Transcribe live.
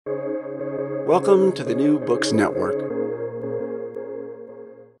Welcome to the New Books Network.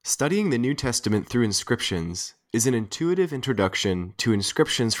 Studying the New Testament through inscriptions is an intuitive introduction to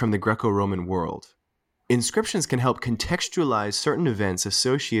inscriptions from the Greco-Roman world. Inscriptions can help contextualize certain events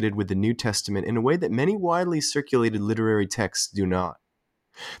associated with the New Testament in a way that many widely circulated literary texts do not.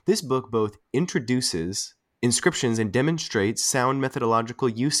 This book both introduces inscriptions and demonstrates sound methodological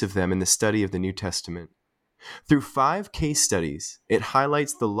use of them in the study of the New Testament. Through 5 case studies, it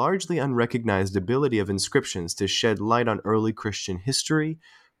highlights the largely unrecognized ability of inscriptions to shed light on early Christian history,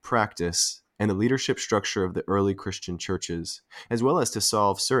 practice, and the leadership structure of the early Christian churches, as well as to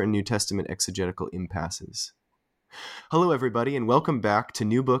solve certain New Testament exegetical impasses. Hello, everybody, and welcome back to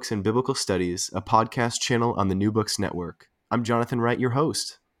New Books and Biblical Studies, a podcast channel on the New Books Network. I'm Jonathan Wright, your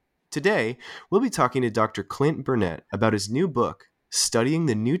host. Today, we'll be talking to Dr. Clint Burnett about his new book, Studying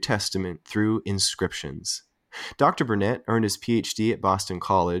the New Testament Through Inscriptions. Dr. Burnett earned his PhD at Boston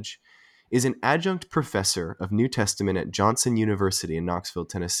College, is an adjunct professor of New Testament at Johnson University in Knoxville,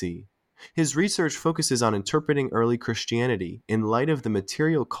 Tennessee. His research focuses on interpreting early Christianity in light of the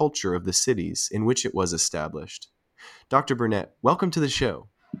material culture of the cities in which it was established. Dr. Burnett, welcome to the show.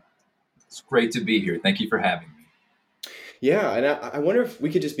 It's great to be here. Thank you for having me. Yeah, and I wonder if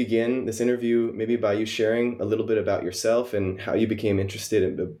we could just begin this interview maybe by you sharing a little bit about yourself and how you became interested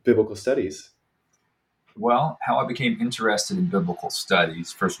in biblical studies. Well, how I became interested in biblical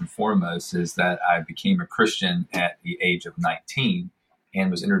studies, first and foremost, is that I became a Christian at the age of 19 and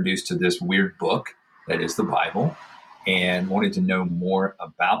was introduced to this weird book that is the Bible and wanted to know more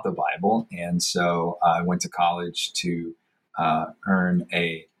about the Bible. And so I went to college to earn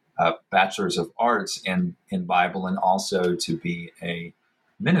a Bachelor's of Arts in Bible and also to be a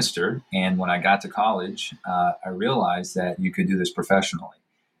minister. And when I got to college, I realized that you could do this professionally,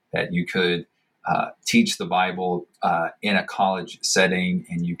 that you could teach the Bible in a college setting,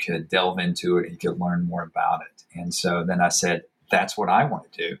 and you could delve into it and you could learn more about it. And so then I said, that's what I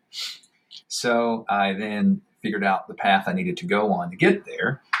want to do. So I then figured out the path I needed to go on to get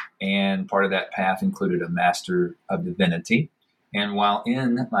there. And part of that path included a Master of Divinity. And while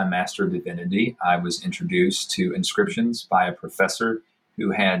in my Master of Divinity, I was introduced to inscriptions by a professor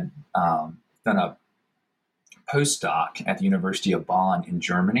who had done a postdoc at the University of Bonn in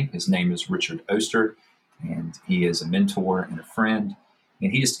Germany. His name is Richard Oster, and he is a mentor and a friend.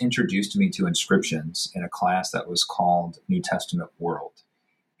 And he just introduced me to inscriptions in a class that was called New Testament World.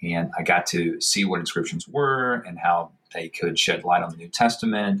 And I got to see what inscriptions were and how they could shed light on the New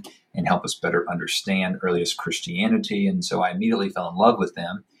Testament and help us better understand earliest Christianity. And so I immediately fell in love with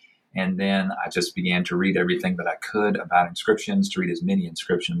them. And then I just began to read everything that I could about inscriptions, to read as many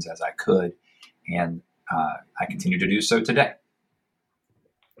inscriptions as I could. And I continue to do so today.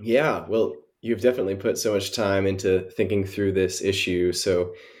 Yeah, well, you've definitely put so much time into thinking through this issue.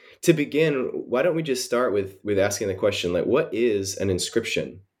 So to begin, why don't we just start with asking the question, like, what is an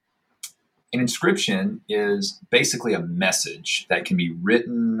inscription? An inscription is basically a message that can be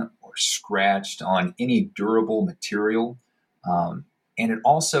written or scratched on any durable material. And it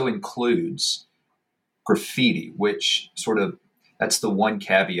also includes graffiti, which that's the one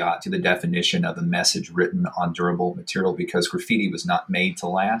caveat to the definition of a message written on durable material, because graffiti was not made to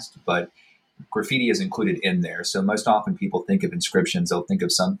last, but graffiti is included in there. So most often people think of inscriptions, they'll think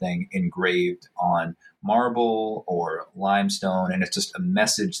of something engraved on marble or limestone, and it's just a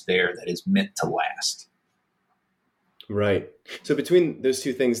message there that is meant to last. Right. So between those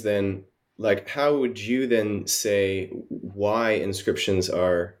two things then, like, how would you then say why inscriptions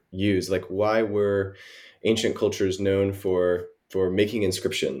are used? Like, why were ancient cultures known for making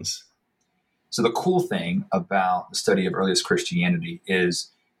inscriptions? So the cool thing about the study of earliest Christianity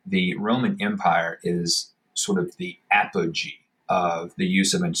is the Roman Empire is sort of the apogee of the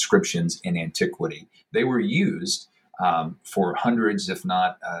use of inscriptions in antiquity. They were used for hundreds, if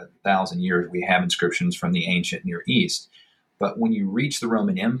not 1,000 years. We have inscriptions from the ancient Near East. But when you reach the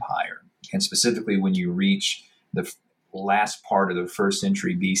Roman Empire, and specifically when you reach the last part of the first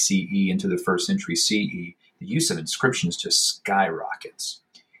century BCE into the first century CE, the use of inscriptions just skyrockets.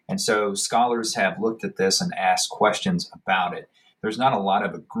 And so scholars have looked at this and asked questions about it. There's not a lot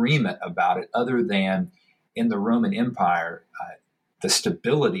of agreement about it other than in the Roman Empire, the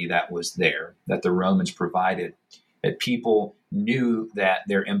stability that was there, that the Romans provided, that people knew that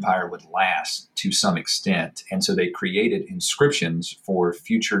their empire would last to some extent. And so they created inscriptions for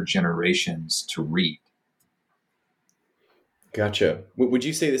future generations to read. Gotcha. Would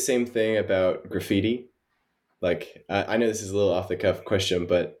you say the same thing about graffiti? Like, I know this is a little off the cuff question,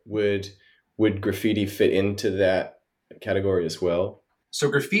 but would graffiti fit into that category as well? So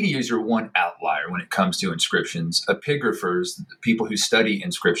graffiti is your one outlet. outlier when it comes to inscriptions. Epigraphers, the people who study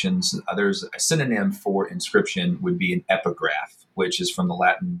inscriptions, there's a synonym for inscription would be an epigraph, which is from the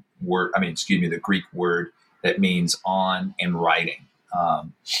the Greek word that means on and writing.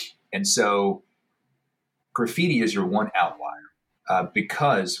 And so graffiti is your one outlier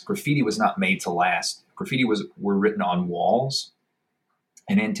because graffiti was not made to last. Graffiti were written on walls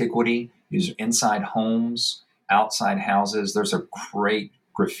in antiquity. These are inside homes, outside houses. There's a great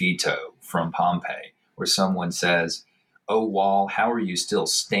graffito from Pompeii where someone says, "Oh, wall, how are you still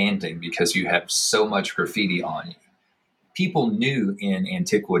standing because you have so much graffiti on you?" People knew in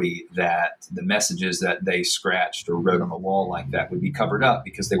antiquity that the messages that they scratched or wrote on the wall like that would be covered up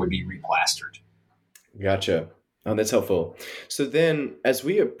because they would be replastered. Gotcha. Oh, that's helpful. So then, as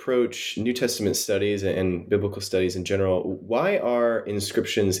we approach New Testament studies and biblical studies in general, why are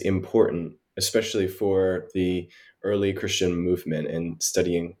inscriptions important, especially for the early Christian movement and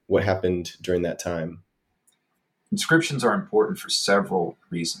studying what happened during that time? Inscriptions are important for several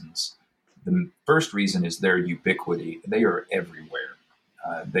reasons. The first reason is their ubiquity. They are everywhere.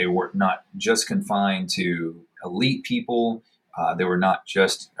 They were not just confined to elite people. They were not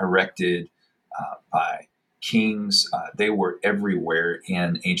just erected by kings. They were everywhere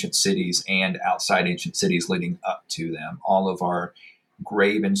in ancient cities and outside ancient cities leading up to them. All of our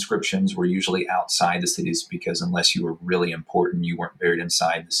grave inscriptions were usually outside the cities because unless you were really important, you weren't buried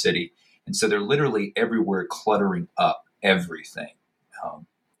inside the city. And so they're literally everywhere, cluttering up everything.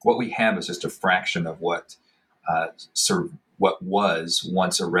 What we have is just a fraction of what was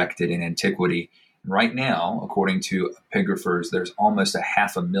once erected in antiquity. And right now, according to epigraphers, there's almost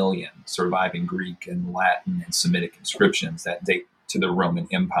 500,000 surviving Greek and Latin and Semitic inscriptions that date to the Roman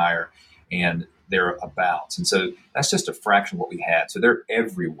Empire and thereabouts. And so that's just a fraction of what we had. So they're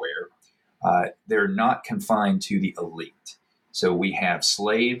everywhere. They're not confined to the elite. So we have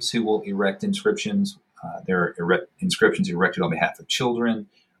slaves who will erect inscriptions. There are inscriptions erected on behalf of children.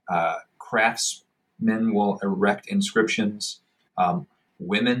 Craftsmen will erect inscriptions.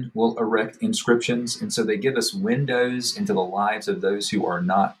 Women will erect inscriptions. And so they give us windows into the lives of those who are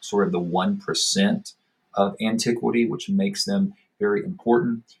not sort of the 1% of antiquity, which makes them very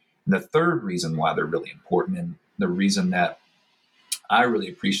important. And the third reason why they're really important, and the reason that I really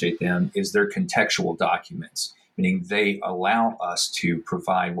appreciate them, is their contextual documents, meaning they allow us to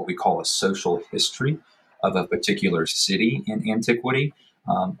provide what we call a social history of a particular city in antiquity.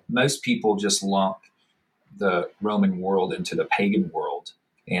 Most people just lump the Roman world into the pagan world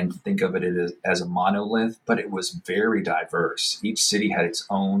and think of it as a monolith, but it was very diverse. Each city had its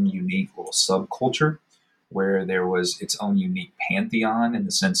own unique little subculture where there was its own unique pantheon in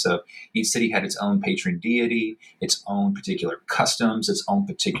the sense of each city had its own patron deity, its own particular customs, its own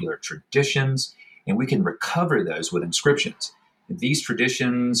particular traditions, and we can recover those with inscriptions. These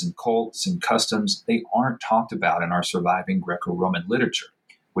traditions and cults and customs, they aren't talked about in our surviving Greco-Roman literature,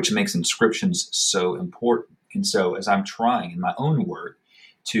 which makes inscriptions so important. And so as I'm trying in my own work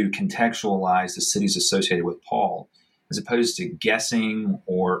to contextualize the cities associated with Paul, as opposed to guessing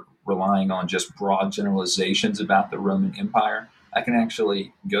or relying on just broad generalizations about the Roman Empire, I can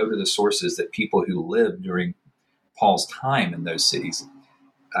actually go to the sources that people who lived during Paul's time in those cities,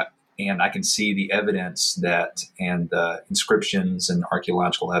 and I can see the evidence and the inscriptions and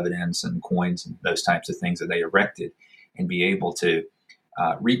archaeological evidence and coins and those types of things that they erected, and be able to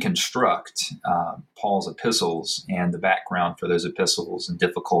reconstruct Paul's epistles and the background for those epistles and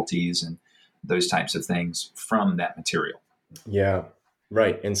difficulties and those types of things from that material. Yeah,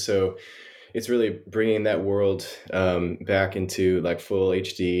 right. And so it's really bringing that world back into like full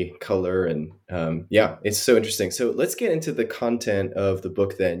HD color. And it's so interesting. So let's get into the content of the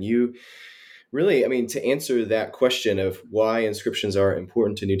book then. You really, to answer that question of why inscriptions are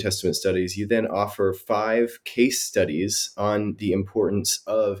important to New Testament studies, you then offer 5 case studies on the importance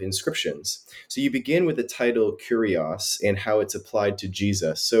of inscriptions. So you begin with the title Kurios and how it's applied to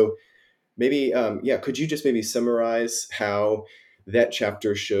Jesus. So maybe, could you just maybe summarize how that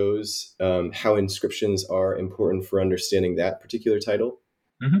chapter shows how inscriptions are important for understanding that particular title?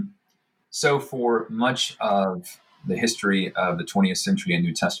 Mm-hmm. So for much of the history of the 20th century in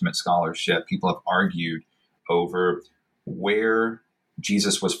New Testament scholarship, people have argued over where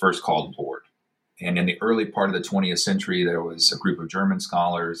Jesus was first called Lord. And in the early part of the 20th century, there was a group of German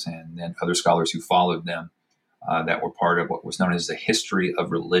scholars and then other scholars who followed them that were part of what was known as the History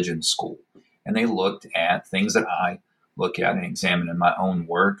of Religion School. And they looked at things that I look at and examine in my own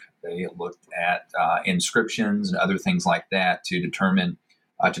work. They looked at inscriptions and other things like that to determine,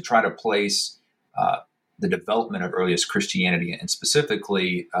 to try to place the development of earliest Christianity, and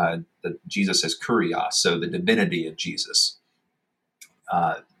specifically Jesus as Kurios, so the divinity of Jesus,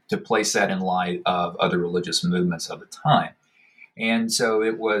 to place that in light of other religious movements of the time. And so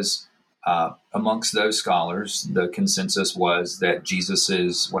it was amongst those scholars, the consensus was that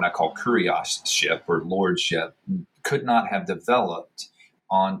Jesus's what I call kuriosship or lordship could not have developed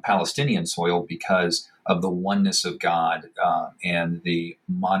on Palestinian soil because of the oneness of God and the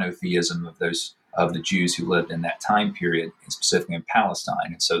monotheism of the Jews who lived in that time period, and specifically in Palestine.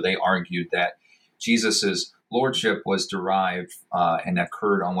 And so they argued that Jesus's lordship was derived and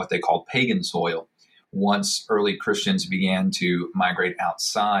occurred on what they called pagan soil. Once early Christians began to migrate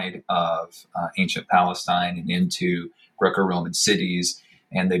outside of ancient Palestine and into Greco-Roman cities,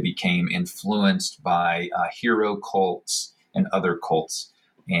 and they became influenced by hero cults and other cults,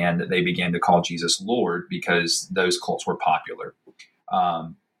 and they began to call Jesus Lord because those cults were popular.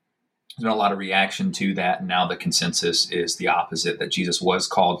 There's been a lot of reaction to that, and now the consensus is the opposite, that Jesus was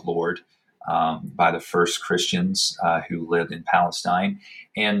called Lord by the first Christians who lived in Palestine.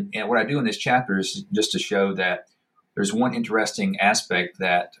 And what I do in this chapter is just to show that there's one interesting aspect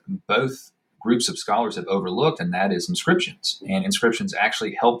that both groups of scholars have overlooked, and that is inscriptions. And inscriptions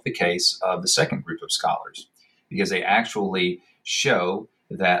actually help the case of the second group of scholars because they actually show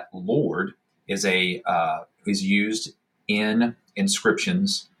that Lord is used in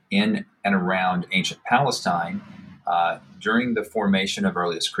inscriptions in and around ancient Palestine during the formation of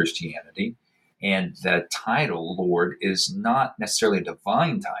earliest Christianity. And the title Lord is not necessarily a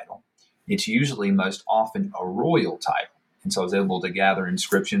divine title. It's usually most often a royal title. And so I was able to gather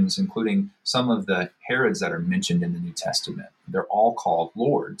inscriptions, including some of the Herods that are mentioned in the New Testament. They're all called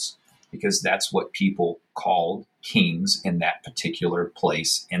lords because that's what people called kings in that particular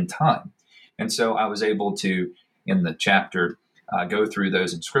place and time. And so I was able to, in the chapter, go through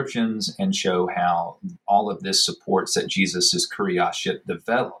those inscriptions and show how all of this supports that Jesus' kuriosship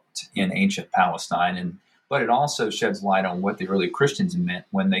developed in ancient Palestine. But it also sheds light on what the early Christians meant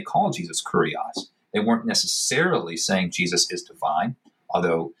when they called Jesus kurios. They weren't necessarily saying Jesus is divine,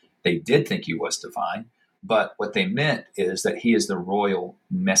 although they did think he was divine. But what they meant is that he is the royal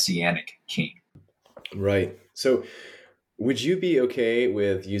messianic king. Right. So would you be okay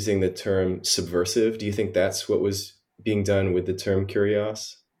with using the term subversive? Do you think that's what was being done with the term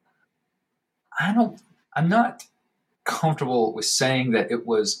kurios? I'm not comfortable with saying that it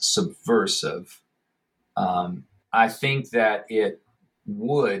was subversive. I think that it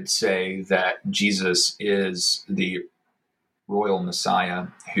would say that Jesus is the royal Messiah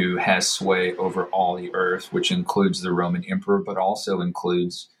who has sway over all the earth, which includes the Roman emperor, but also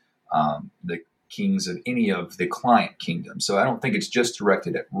includes the kings of any of the client kingdoms. So I don't think it's just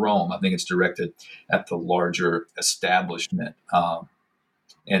directed at Rome. I think it's directed at the larger establishment.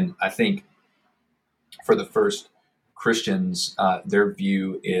 And I think for the first Christians, their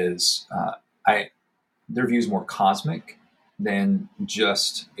view is more cosmic than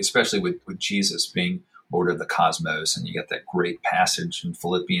just, especially with Jesus being Lord of the cosmos. And you get that great passage in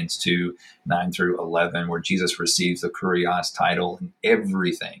Philippians 2, 9 through 11, where Jesus receives the kurios title, and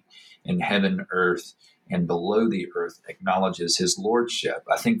everything in heaven, earth, and below the earth acknowledges his lordship.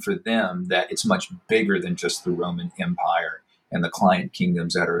 I think for them that it's much bigger than just the Roman Empire and the client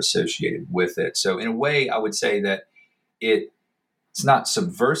kingdoms that are associated with it. So in a way, I would say that it's not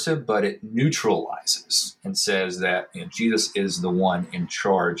subversive, but it neutralizes and says that Jesus is the one in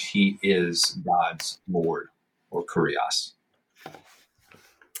charge. He is God's Lord, or kurios.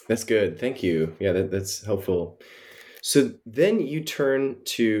 That's good. Thank you. Yeah, that's helpful. So then you turn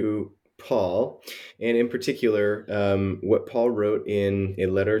to Paul, and in particular, what Paul wrote in a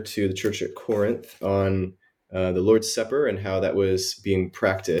letter to the church at Corinth on the Lord's Supper and how that was being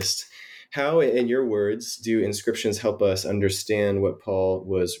practiced. How, in your words, do inscriptions help us understand what Paul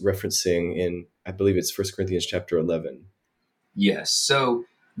was referencing in, I believe it's 1 Corinthians chapter 11? Yes. So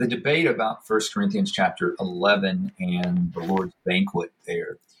the debate about 1 Corinthians chapter 11 and the Lord's banquet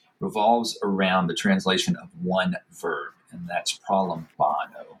there revolves around the translation of one verb, and that's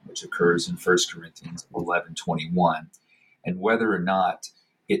prolambano, which occurs in 1 Corinthians 11:21, and whether or not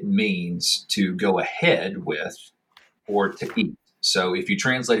it means to go ahead with or to eat. So if you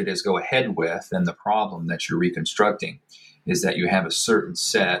translate it as go ahead with, then the problem that you're reconstructing is that you have a certain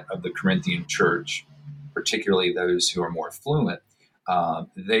set of the Corinthian church, particularly those who are more affluent,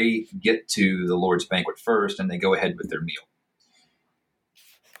 they get to the Lord's banquet first and they go ahead with their meal.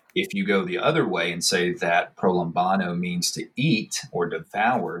 If you go the other way and say that prolambano means to eat or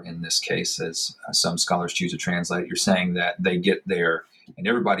devour, in this case, as some scholars choose to translate, you're saying that they get there and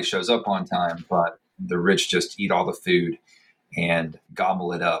everybody shows up on time, but the rich just eat all the food and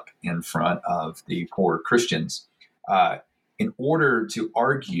gobble it up in front of the poor Christians. in order to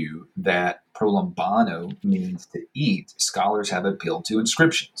argue that prolambano means to eat, scholars have appealed to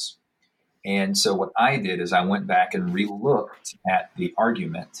inscriptions. And so what I did is I went back and re-looked at the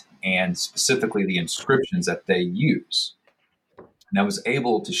argument and specifically the inscriptions that they use. And I was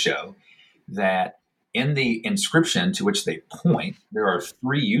able to show that in the inscription to which they point, there are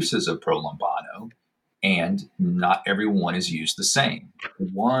 3 uses of prolambano, and not every one is used the same.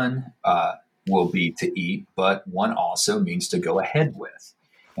 One will be to eat, but one also means to go ahead with.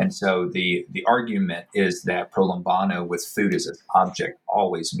 And so the argument is that prolambano with food as an object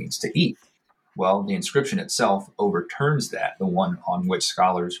always means to eat. Well, the inscription itself overturns that, the one on which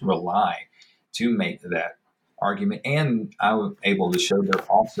scholars rely to make that argument. And I was able to show there are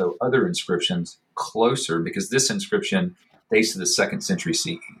also other inscriptions closer, because this inscription dates to the 2nd century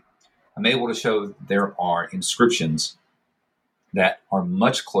CE. I'm able to show there are inscriptions that are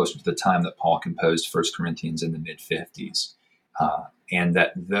much closer to the time that Paul composed 1 Corinthians in the mid-50s, and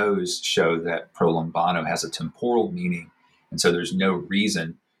that those show that prolambano has a temporal meaning, and so there's no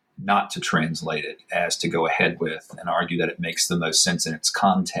reason not to translate it as to go ahead with, and argue that it makes the most sense in its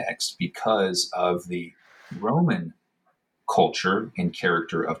context because of the Roman culture and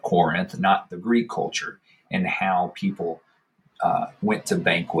character of Corinth, not the Greek culture, and how people went to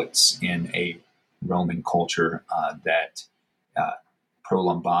banquets in a Roman culture that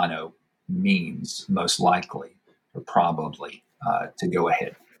prolambano means most likely or probably to go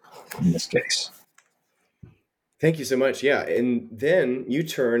ahead in this case. Thank you so much. Yeah. And then you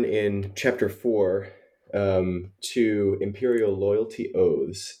turn in chapter 4 to imperial loyalty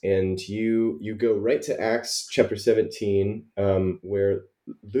oaths, and you go right to Acts chapter 17, where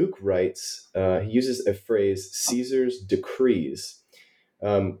Luke writes, he uses a phrase, Caesar's decrees,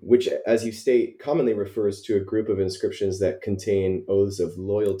 which, as you state, commonly refers to a group of inscriptions that contain oaths of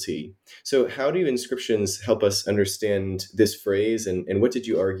loyalty. So how do inscriptions help us understand this phrase, and what did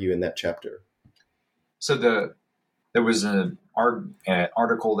you argue in that chapter? So there was an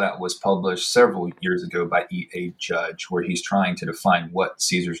article that was published several years ago by E.A. Judge, where he's trying to define what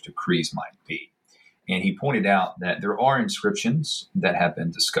Caesar's decrees might be. And he pointed out that there are inscriptions that have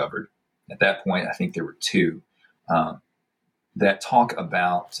been discovered. At that point, I think there were 2 that talk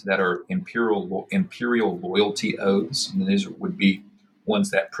about, that are imperial loyalty oaths. And these would be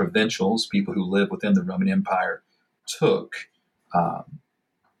ones that provincials, people who live within the Roman Empire, took.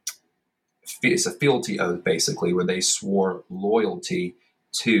 It's a fealty oath, basically, where they swore loyalty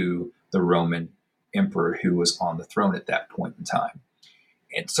to the Roman emperor who was on the throne at that point in time.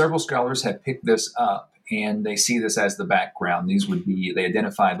 And several scholars have picked this up, and they see this as the background. They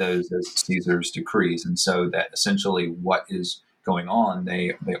identify those as Caesar's decrees. And so that essentially what is going on,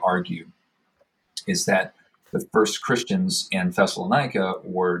 they argue, is that the first Christians in Thessalonica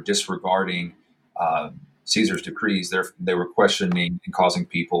were disregarding Caesar's decrees. They were questioning and causing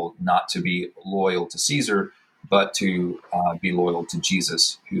people not to be loyal to Caesar, but to be loyal to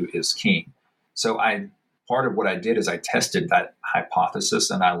Jesus, who is king. So part of what I did is I tested that hypothesis,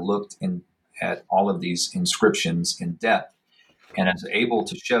 and I looked at all of these inscriptions in depth, and I was able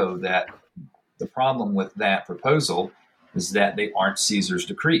to show that the problem with that proposal is that they aren't Caesar's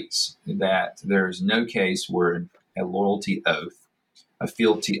decrees, that there's no case where a loyalty oath, a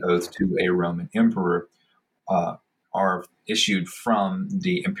fealty oath to a Roman emperor, are issued from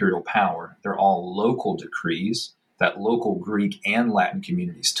the imperial power. They're all local decrees that local Greek and Latin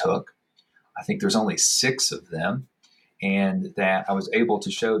communities took. I think there's only 6 of them, and that I was able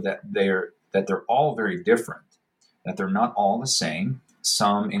to show that they're all very different, that they're not all the same.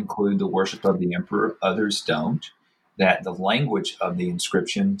 Some include the worship of the emperor, others don't. That the language of the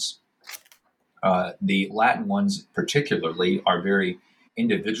inscriptions, the Latin ones particularly, are very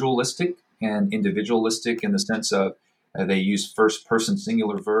individualistic in the sense of they use first-person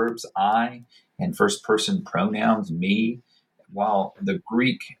singular verbs, I, and first-person pronouns, me, while the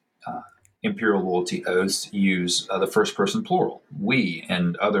Greek imperial loyalty oaths use the first-person plural, we,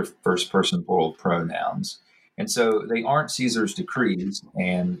 and other first-person plural pronouns. And so they aren't Caesar's decrees,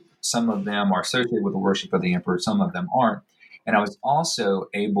 and some of them are associated with the worship of the emperor, some of them aren't. And I was also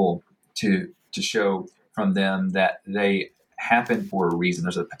able to show from them that they happen for a reason.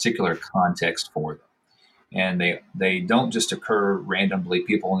 There's a particular context for them. And they don't just occur randomly.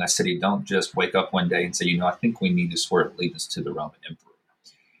 People in a city don't just wake up one day and say, I think we need to swear allegiance to the Roman emperor.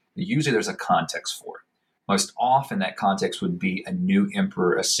 Usually there's a context for it. Most often that context would be a new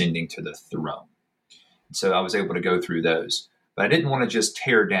emperor ascending to the throne. So I was able to go through those. But I didn't want to just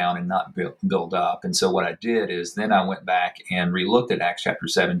tear down and not build up. And so what I did is then I went back and relooked at Acts chapter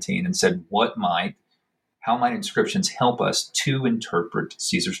 17 and said, how might inscriptions help us to interpret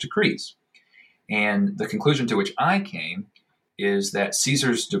Caesar's decrees? And the conclusion to which I came is that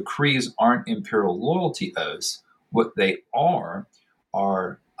Caesar's decrees aren't imperial loyalty oaths. What they are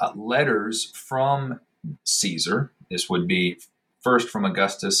letters from Caesar. This would be first from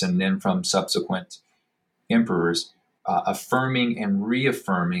Augustus and then from subsequent emperors, affirming and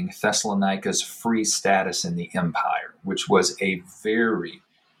reaffirming Thessalonica's free status in the empire, which was a very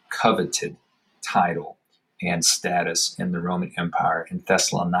coveted title and status in the Roman Empire, and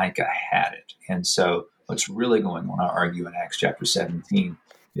Thessalonica had it. And so what's really going on, I argue, in Acts chapter 17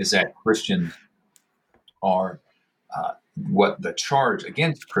 is that Christians are, what the charge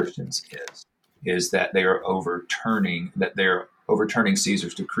against Christians is that they're overturning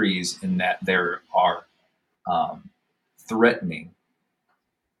Caesar's decrees, and that there are threatening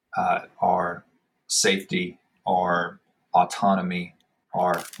our safety, our autonomy,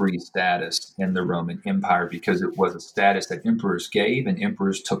 our free status in the Roman Empire, because it was a status that emperors gave and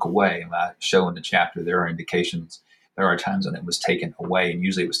emperors took away. And I show in the chapter there are indications, there are times when it was taken away, and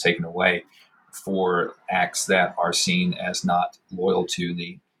usually it was taken away for acts that are seen as not loyal to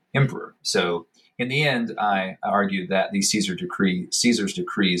the emperor. So in the end, I argue that the Caesar's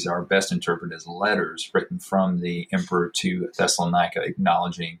decrees are best interpreted as letters written from the emperor to Thessalonica,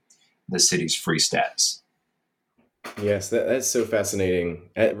 acknowledging the city's free status. Yes, that's so fascinating.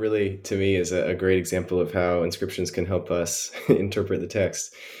 That really, to me, is a great example of how inscriptions can help us interpret the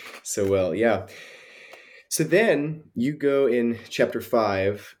text so well. Yeah. So then you go in chapter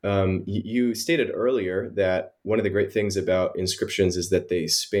 5. You stated earlier that one of the great things about inscriptions is that they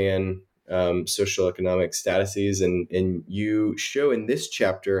span social economic statuses, and you show in this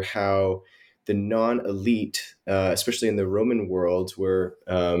chapter how the non-elite, especially in the Roman world, were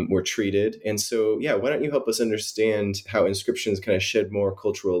treated. And so, why don't you help us understand how inscriptions kind of shed more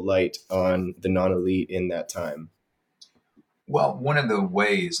cultural light on the non-elite in that time? Well, one of the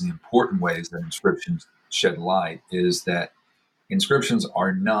important ways that inscriptions shed light is that inscriptions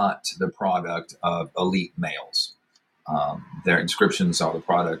are not the product of elite males. Their inscriptions are the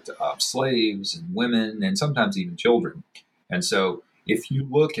product of slaves and women, and sometimes even children. And so, if you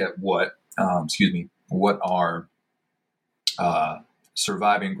look at what our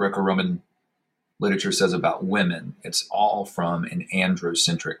surviving Greco-Roman literature says about women, it's all from an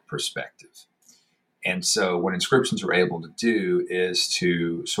androcentric perspective. And so what inscriptions are able to do is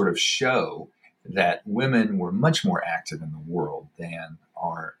to sort of show that women were much more active in the world than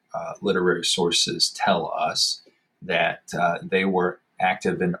our literary sources tell us, that they were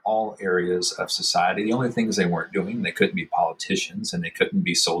active in all areas of society. The only things they weren't doing, they couldn't be politicians and they couldn't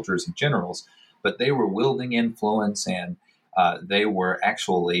be soldiers and generals, but they were wielding influence, and they were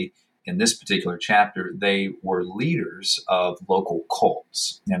actually, in this particular chapter, they were leaders of local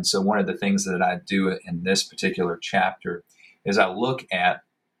cults. And so one of the things that I do in this particular chapter is I look at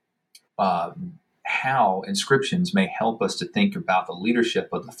how inscriptions may help us to think about the leadership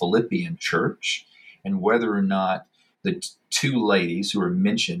of the Philippian church, and whether or not the two ladies who are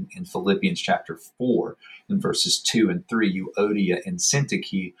mentioned in Philippians chapter 4 in verses 2 and 3, Euodia and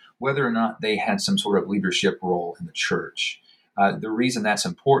Syntyche, whether or not they had some sort of leadership role in the church. The reason that's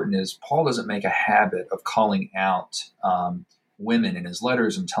important is Paul doesn't make a habit of calling out women in his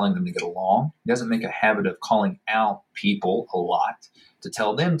letters and telling them to get along. He doesn't make a habit of calling out people a lot to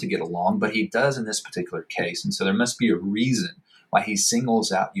tell them to get along, but he does in this particular case. And so there must be a reason why he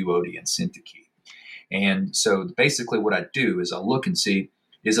singles out Euodia and Syntyche. And so basically what I do is I look and see,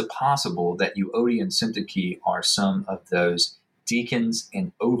 is it possible that Euodia and Syntyche are some of those deacons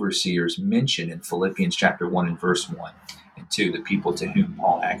and overseers mentioned in Philippians chapter 1 and verse 1 and 2, the people to whom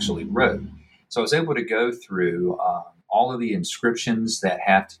Paul actually wrote? So I was able to go through all of the inscriptions that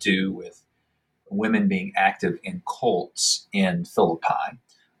have to do with women being active in cults in Philippi.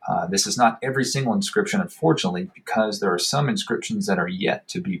 This is not every single inscription, unfortunately, because there are some inscriptions that are yet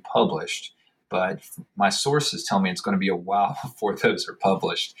to be published. But my sources tell me it's going to be a while before those are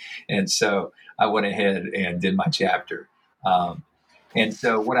published. And so I went ahead and did my chapter. And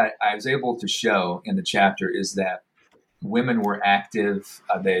so what I was able to show in the chapter is that women were active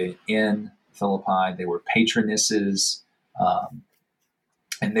in Philippi. They were patronesses,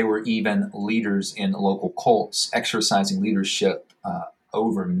 and they were even leaders in local cults, exercising leadership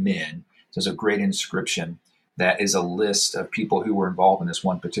over men. There's a great inscription that is a list of people who were involved in this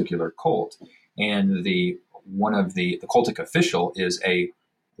one particular cult. And the cultic official is a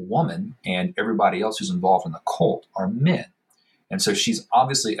woman, and everybody else who's involved in the cult are men. And so she's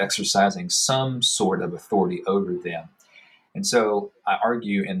obviously exercising some sort of authority over them. And so I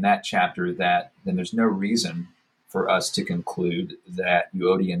argue in that chapter that then there's no reason for us to conclude that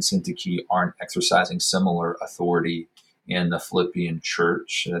Euodia and Syntyche aren't exercising similar authority in the Philippian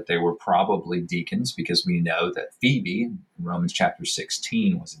church, that they were probably deacons, because we know that Phoebe, in Romans chapter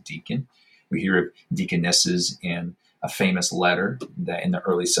 16, was a deacon. We hear of deaconesses in a famous letter that in the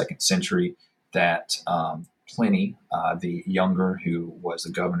early second century that Pliny, the younger, who was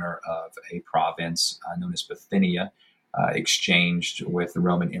the governor of a province known as Bithynia, exchanged with the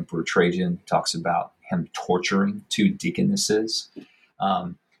Roman Emperor Trajan. He talks about him torturing two deaconesses.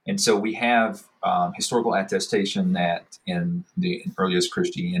 And so we have historical attestation that in the earliest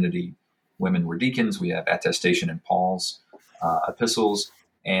Christianity, women were deacons. We have attestation in Paul's epistles.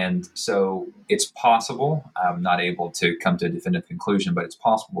 And so it's possible, I'm not able to come to a definitive conclusion, but it's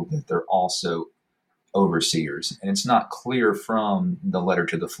possible that they're also overseers. And it's not clear from the letter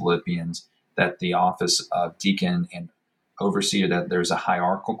to the Philippians that the office of deacon and overseer, that there's a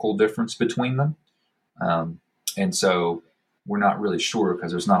hierarchical difference between them. And so we're not really sure,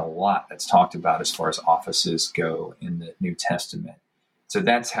 because there's not a lot that's talked about as far as offices go in the New Testament. So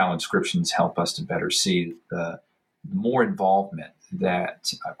that's how inscriptions help us to better see the more involvement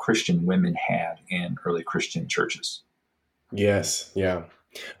that Christian women had in early Christian churches. Yes, yeah.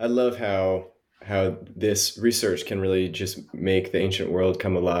 I love how this research can really just make the ancient world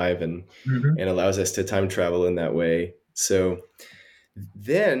come alive and allows us to time travel in that way. So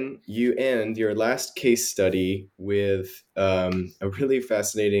then you end your last case study with a really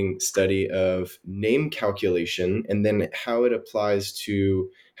fascinating study of name calculation, and then how it applies to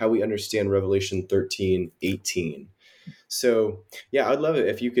how we understand Revelation 13:18. So yeah, I'd love it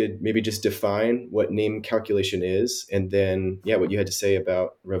if you could maybe just define what name calculation is, and then what you had to say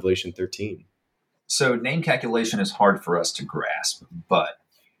about Revelation 13. So name calculation is hard for us to grasp, but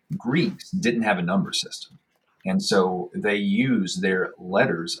Greeks didn't have a number system. And so they used their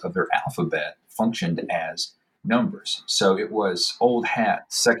letters of their alphabet functioned as numbers. So it was old hat,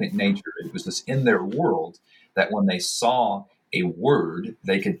 second nature. It was just in their world that when they saw a word,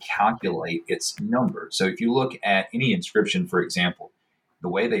 they could calculate its number. So if you look at any inscription, for example, the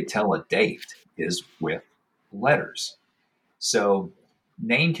way they tell a date is with letters. So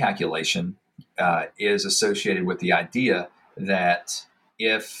name calculation is associated with the idea that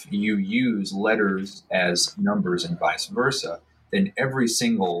if you use letters as numbers and vice versa, then every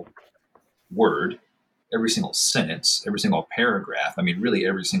single word, every single sentence, every single paragraph, really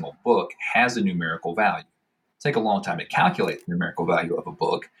every single book has a numerical value. Take a long time to calculate the numerical value of a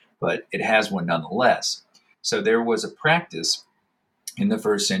book, but it has one nonetheless. So there was a practice in the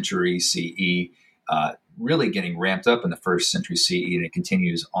first century CE, really getting ramped up in the first century CE, and it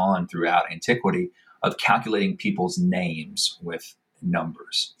continues on throughout antiquity, of calculating people's names with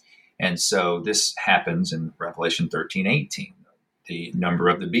numbers. And so this happens in Revelation 13:18. The number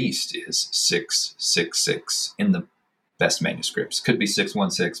of the beast is 666 in the best manuscripts. Could be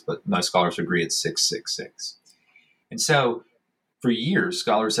 616, but most scholars agree it's 666. And so for years,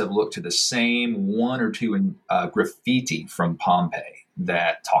 scholars have looked to the same one or two graffiti from Pompeii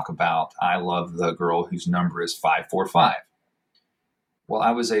that talk about, I love the girl whose number is 545. Well,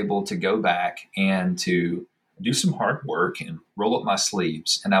 I was able to go back and to do some hard work and roll up my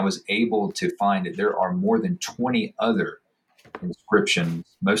sleeves, and I was able to find that there are more than 20 other inscriptions,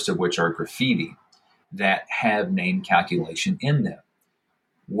 most of which are graffiti, that have name calculation in them.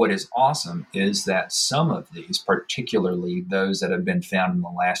 What is awesome is that some of these, particularly those that have been found in the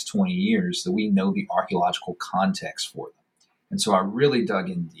last 20 years, that we know the archaeological context for them. And so I really dug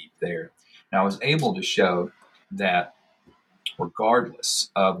in deep there. And I was able to show that regardless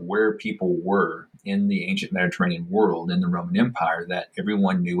of where people were in the ancient Mediterranean world, in the Roman Empire, that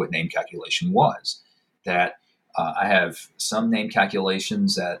everyone knew what name calculation was. That I have some name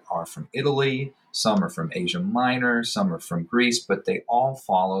calculations that are from Italy, some are from Asia Minor, some are from Greece, but they all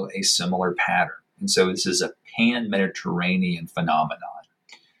follow a similar pattern. And so this is a pan-Mediterranean phenomenon.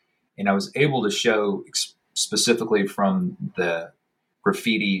 And I was able to show specifically from the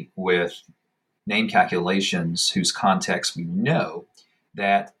graffiti with name calculations whose context we know,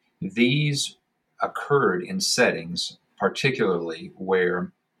 that these occurred in settings, particularly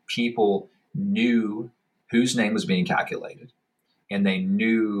where people knew whose name was being calculated, and they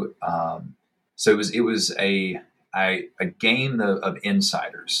knew. So it was a game of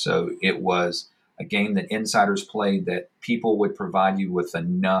insiders. So it was a game that insiders played, that people would provide you with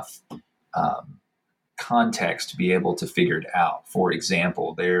enough context to be able to figure it out. For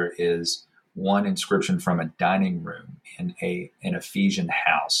example, there is one inscription from a dining room in an Ephesian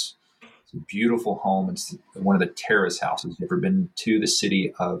house. It's a beautiful home. It's one of the terrace houses. You've ever been to the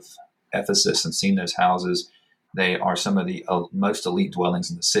city of Ephesus and seen those houses? They are some of the most elite dwellings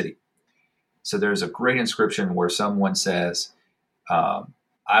in the city. So there's a great inscription where someone says,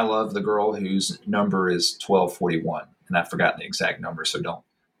 I love the girl whose number is 1241. and I've forgotten the exact number, so don't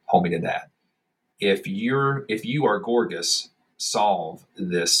hold me to that. If you are Gorgas, solve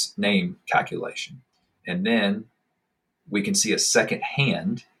this name calculation. And then we can see a second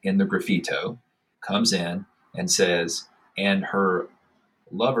hand in the graffito comes in and says, and her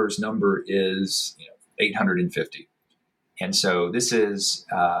lover's number is 850. And so this is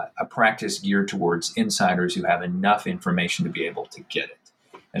a practice geared towards insiders who have enough information to be able to get it.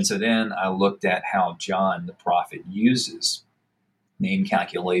 And so then I looked at how John the prophet uses name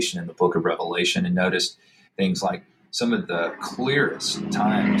calculation in the book of Revelation and noticed things like some of the clearest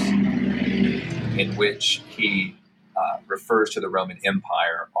times in which he refers to the Roman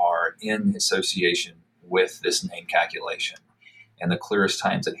Empire are in association with this name calculation. And the clearest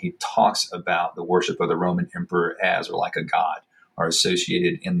times that he talks about the worship of the Roman emperor as or like a god are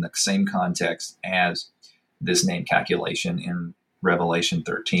associated in the same context as this name calculation in Revelation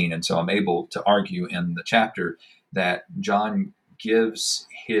 13. And so I'm able to argue in the chapter that John gives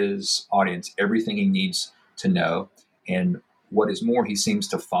his audience everything he needs to know. And what is more, he seems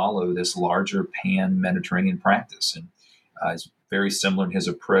to follow this larger pan-Mediterranean practice and is very similar in his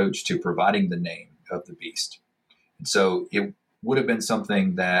approach to providing the name of the beast. And so it would have been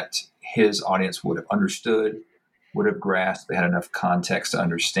something that his audience would have understood, would have grasped. They had enough context to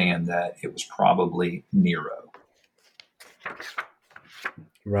understand that it was probably Nero.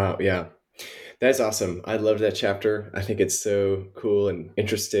 Wow, yeah. That's awesome. I loved that chapter. I think it's so cool and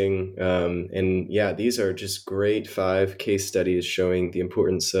interesting. And yeah, these are just great 5 case studies showing the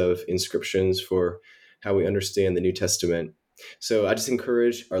importance of inscriptions for how we understand the New Testament. So I just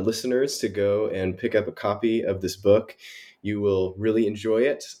encourage our listeners to go and pick up a copy of this book. You will really enjoy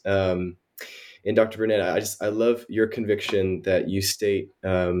it. And Dr. Burnett, I love your conviction that you state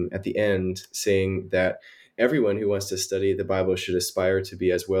at the end, saying that everyone who wants to study the Bible should aspire to be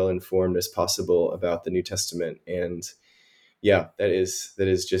as well informed as possible about the New Testament. And yeah, that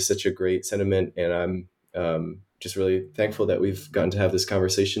is just such a great sentiment. And I'm just really thankful that we've gotten to have this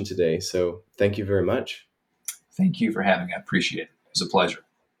conversation today. So thank you very much. Thank you for having me. I appreciate it. It was a pleasure.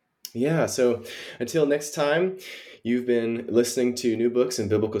 Yeah. So until next time, you've been listening to New Books in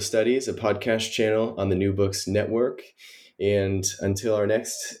Biblical Studies, a podcast channel on the New Books Network. And until our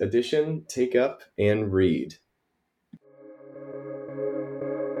next edition, take up and read.